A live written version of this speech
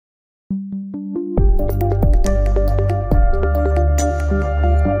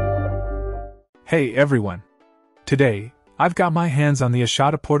Hey everyone! Today, I've got my hands on the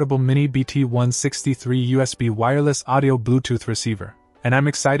ASHATA Portable Mini BT163 USB Wireless Audio Bluetooth Receiver, and I'm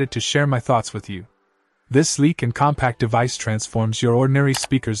excited to share my thoughts with you. This sleek and compact device transforms your ordinary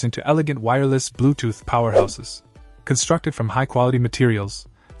speakers into elegant wireless Bluetooth powerhouses. Constructed from high-quality materials,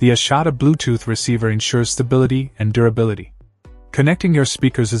 the ASHATA Bluetooth receiver ensures stability and durability. Connecting your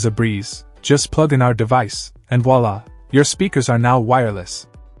speakers is a breeze. Just plug in our device, and voila, your speakers are now wireless.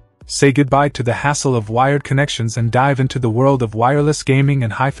 Say goodbye to the hassle of wired connections and dive into the world of wireless gaming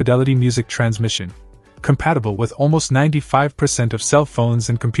and high-fidelity music transmission. Compatible with almost 95% of cell phones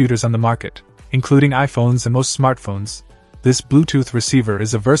and computers on the market, including iPhones and most smartphones, this Bluetooth receiver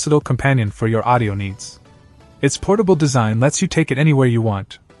is a versatile companion for your audio needs. Its portable design lets you take it anywhere you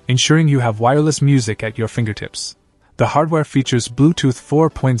want, ensuring you have wireless music at your fingertips. The hardware features Bluetooth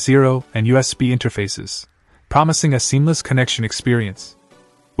 4.0 and USB interfaces, promising a seamless connection experience.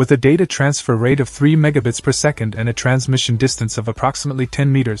 With a data transfer rate of 3 megabits per second and a transmission distance of approximately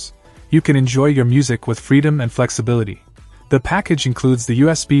 10 meters, you can enjoy your music with freedom and flexibility. The package includes the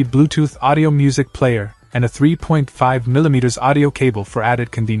USB Bluetooth audio music player and a 3.5mm audio cable for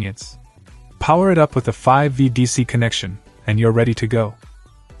added convenience. Power it up with a 5V DC connection, and you're ready to go.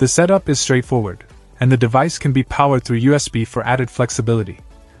 The setup is straightforward, and the device can be powered through USB for added flexibility.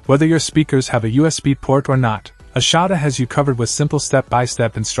 Whether your speakers have a USB port or not, ASHATA has you covered with simple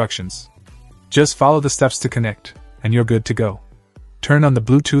step-by-step instructions. Just follow the steps to connect, and you're good to go. Turn on the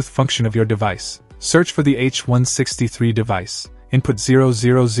Bluetooth function of your device, search for the H163 device, input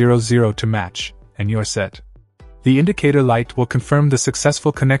 0000 to match, and you're set. The indicator light will confirm the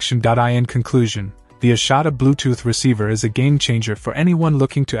successful connection. In conclusion, the ASHATA Bluetooth receiver is a game-changer for anyone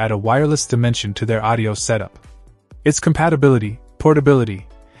looking to add a wireless dimension to their audio setup. Its compatibility, portability,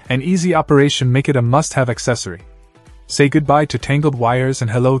 and easy operation make it a must-have accessory. Say goodbye to tangled wires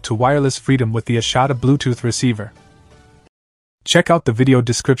and hello to wireless freedom with the ASHATA Bluetooth receiver. Check out the video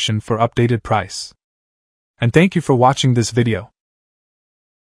description for updated price. And thank you for watching this video.